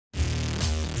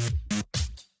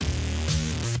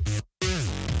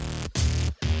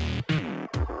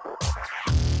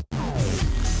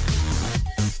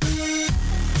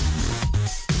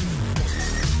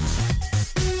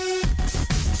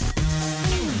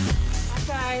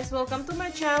guys, welcome to my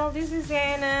channel. This is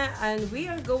Anna and we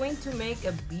are going to make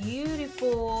a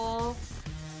beautiful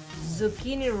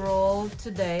zucchini roll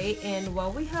today. And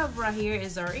what we have right here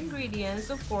is our ingredients,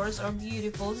 of course, our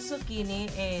beautiful zucchini.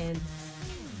 And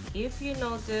if you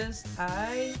notice,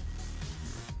 I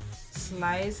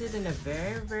slice it in a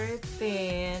very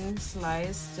thin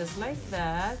slice, just like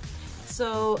that.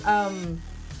 So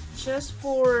just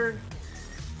for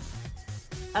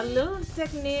a little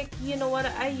technique, you know what,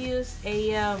 I use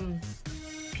a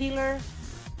peeler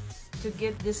to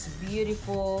get this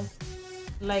beautiful,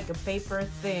 like a paper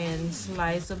thin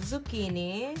slice of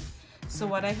zucchini. So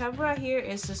what I have right here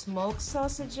is the smoked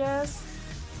sausages.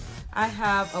 I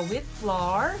have a wheat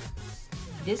flour.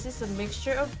 This is a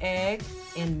mixture of egg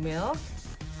and milk,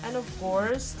 and of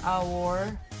course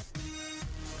our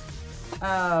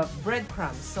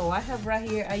breadcrumbs. So I have right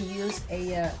here, I use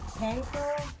a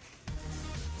panko.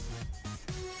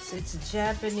 So it's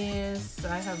Japanese.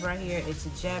 I have right here, it's a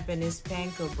Japanese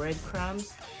panko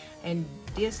breadcrumbs, and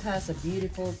this has a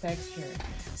beautiful texture.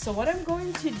 So what I'm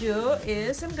going to do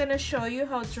is I'm gonna show you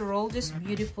how to roll this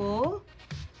beautiful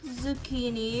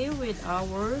zucchini with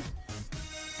our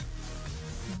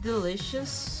delicious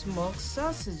smoked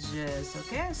sausages.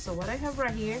 Okay, so what I have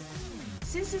right here,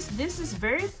 since this is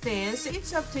very thin, so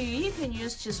it's up to you. You can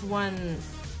use just one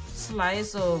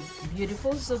slice of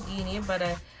beautiful zucchini, but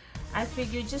I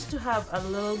figured just to have a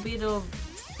little bit of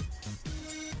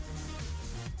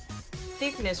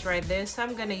thickness right there, so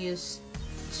I'm gonna use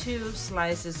 2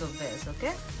 slices of this.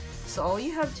 Okay, so all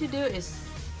you have to do is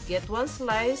get 1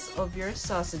 slice of your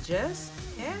sausages.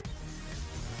 Okay,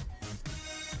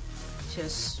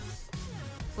 just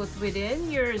put within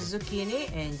your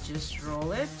zucchini and just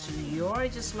roll it. You're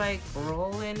just like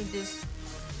rolling this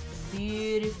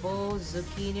beautiful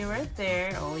zucchini right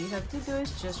there. All you have to do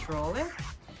is just roll it.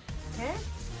 Okay,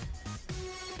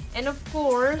 and of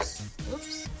course,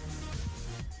 oops,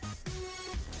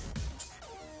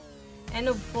 and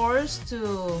of course,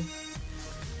 to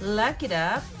lock it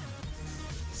up,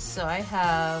 so I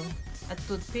have a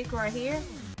toothpick right here.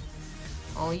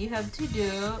 All you have to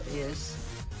do is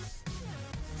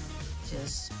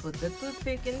just put the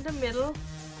toothpick in the middle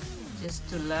just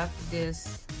to lock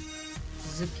this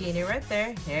zucchini right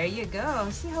there. There you go.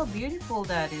 See how beautiful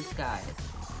that is, guys.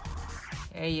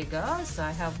 There you go. So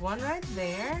I have one right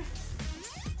there.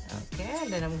 Okay,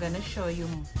 and then I'm gonna show you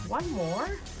one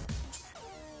more.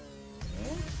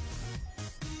 Okay,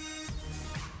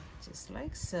 just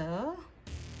like so.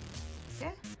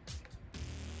 Okay,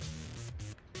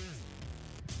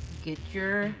 get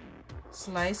your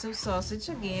slice of sausage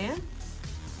again,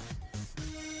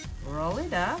 roll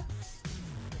it up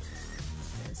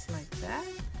just like that,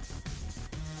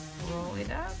 roll it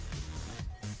up.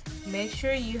 Make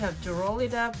sure you have to roll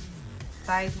it up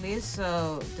tightly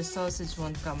so the sausage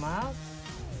won't come out.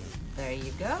 There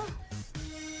you go.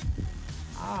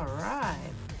 All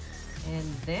right, and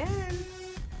then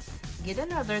get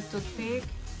another toothpick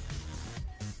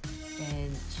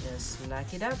and just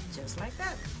lock it up just like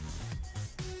that.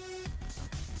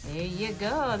 There you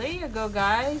go. There you go,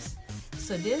 guys.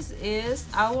 So this is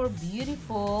our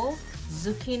beautiful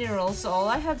zucchini roll. So all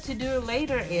I have to do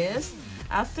later is,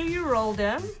 after you roll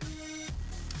them,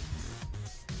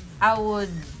 I would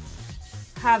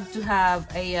have to have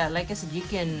a like I said, you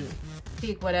can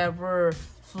pick whatever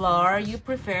flour you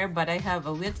prefer, but I have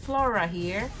a wheat flour right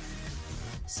here.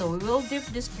 So we will dip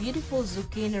this beautiful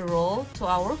zucchini roll to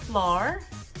our flour,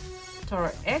 to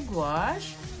our egg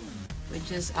wash,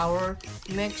 which is our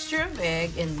mixture of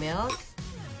egg and milk,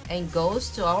 and goes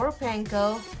to our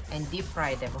panko and deep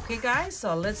fry them. Okay, guys,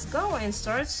 so let's go and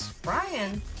start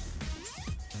frying.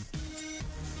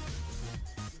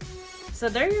 So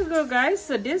there you go, guys.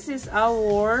 So this is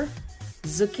our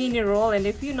zucchini roll, and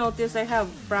if you notice, I have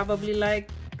probably like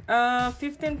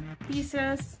 15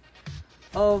 pieces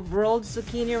of rolled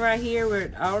zucchini right here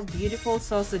with our beautiful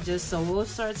sausages. So we'll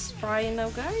start frying now,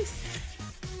 guys.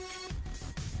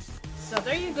 So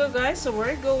there you go, guys. So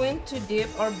we're going to dip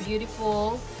our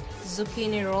beautiful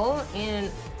zucchini roll in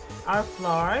our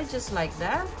flour just like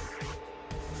that.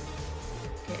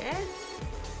 Okay,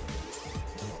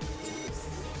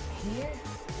 here,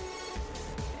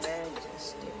 and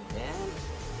just dip them.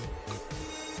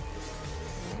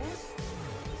 Okay,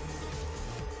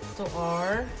 to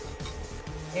our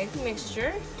egg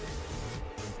mixture.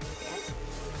 Okay,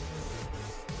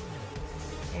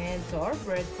 and to our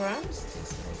breadcrumbs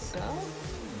just like so.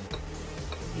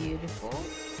 Beautiful.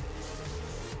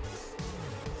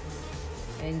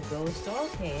 And goes to our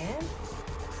pan.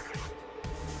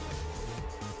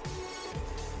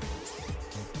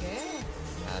 Okay,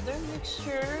 another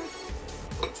mixture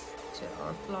to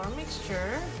our flour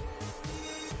mixture.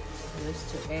 Goes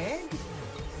to egg.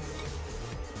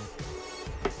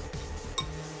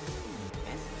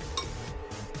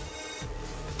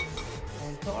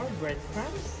 And to our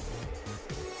breadcrumbs.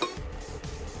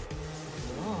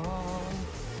 Long.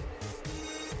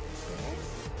 Okay.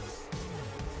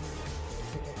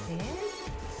 To the pan.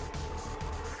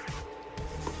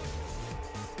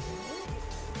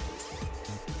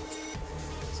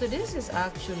 So this is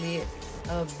actually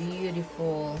a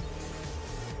beautiful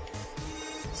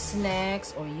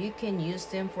snacks, or you can use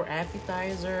them for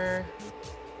appetizer,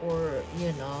 or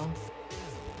you know,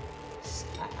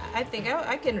 I think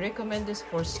I can recommend this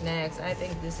for snacks. I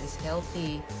think this is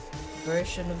healthy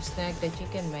version of snack that you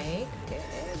can make. Okay,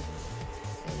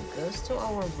 and it goes to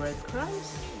our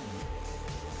breadcrumbs.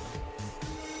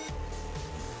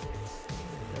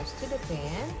 Goes to the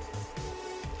pan.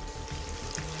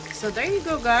 So there you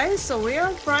go, guys. So we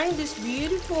are frying this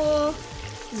beautiful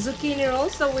zucchini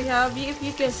rolls that we have. If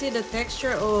you can see the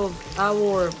texture of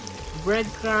our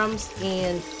breadcrumbs,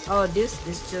 and oh, this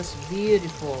is just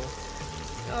beautiful.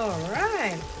 All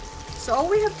right, so all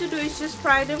we have to do is just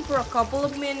fry them for a couple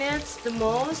of minutes the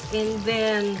most, and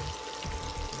then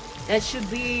that should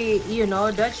be, you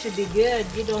know, that should be good.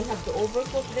 You don't have to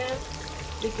overcook them,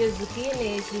 because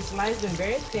zucchini, you slice them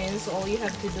very thin, so all you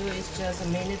have to do is just a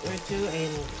minute or two,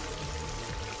 and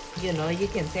you know, you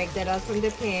can take that out from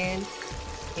the pan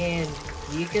and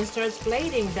you can start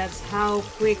plating. That's how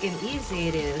quick and easy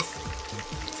it is.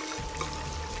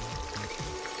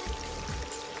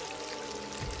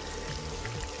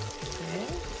 Okay.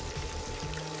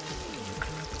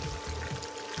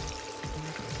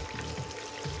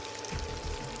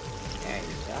 There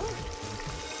you go.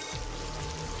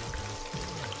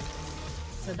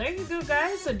 So there you go,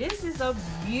 guys. So this is a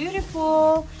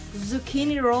beautiful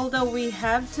zucchini roll that we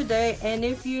have today, and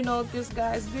if you notice,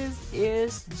 guys, this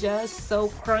is just so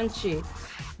crunchy.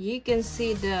 You can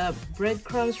see the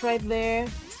breadcrumbs right there,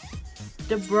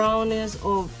 the brownness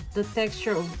of the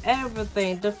texture of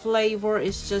everything. The flavor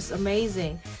is just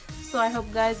amazing. So I hope,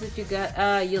 guys,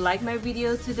 that you like my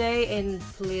video today, and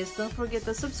please don't forget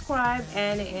to subscribe.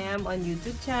 And I am on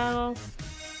YouTube channel,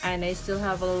 and I still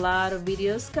have a lot of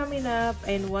videos coming up.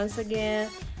 And once again,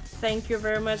 thank you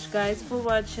very much, guys, for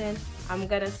watching. I'm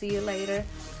gonna see you later.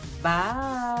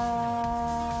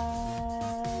 Bye.